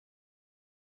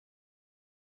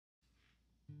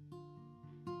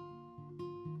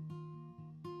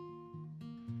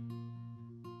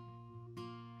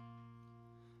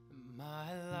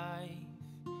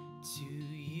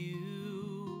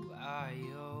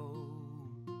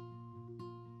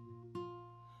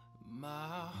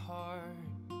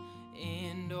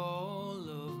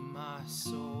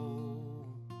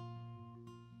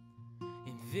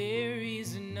There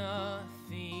is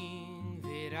nothing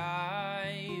that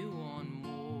I want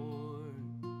more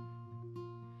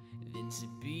than to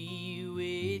be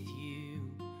with you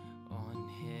on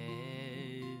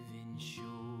heaven's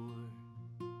shore.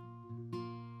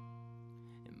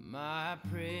 And my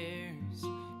prayers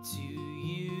to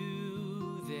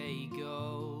you, they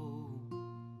go.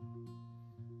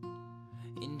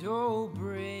 And oh,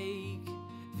 break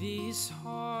this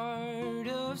heart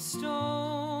of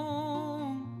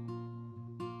stone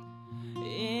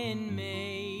and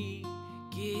make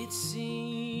it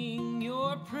sing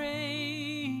your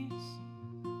praise.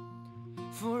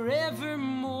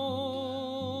 Forevermore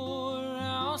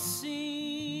I'll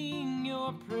sing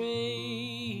your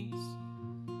praise,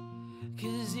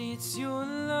 'cause it's your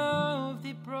love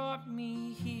that brought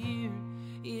me here.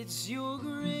 It's your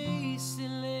grace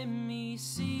that let me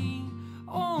see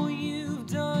all you've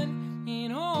done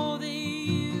and all that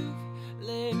you've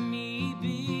let me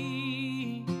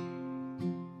be.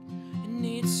 And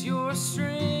it's your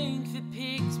strength that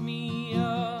picked me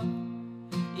up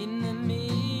in the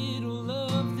middle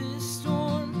of the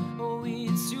storm. Oh,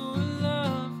 it's your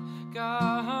love,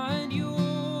 God,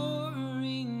 you're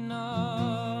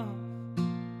enough.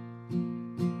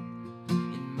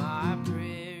 And my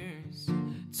prayers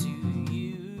to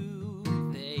you,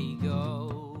 they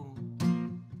go.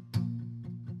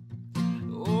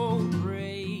 Oh,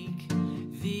 break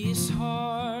this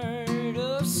heart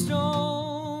of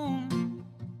stone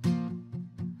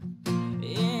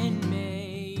and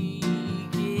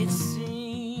make it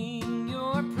sing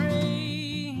your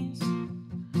praise.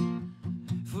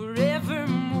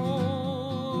 Forevermore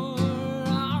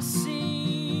I'll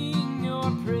sing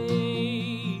your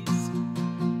praise,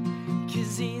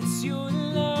 'cause it's your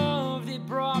love that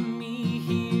brought me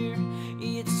here.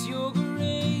 It's your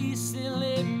grace that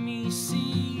let me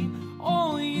see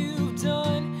all you've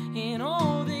done and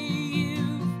all that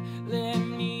you've let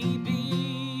me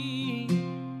be.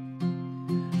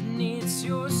 And it's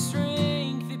your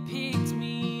strength that picked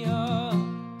me up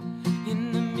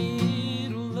in the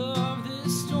middle of the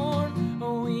storm.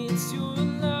 Oh, it's your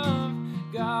love,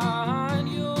 God,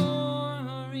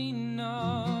 you're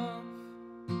enough.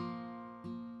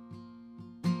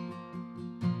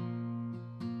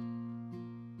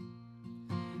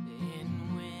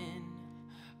 And when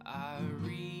I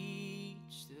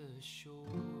reach the shore,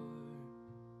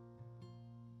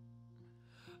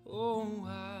 oh,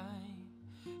 I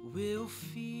will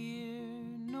feel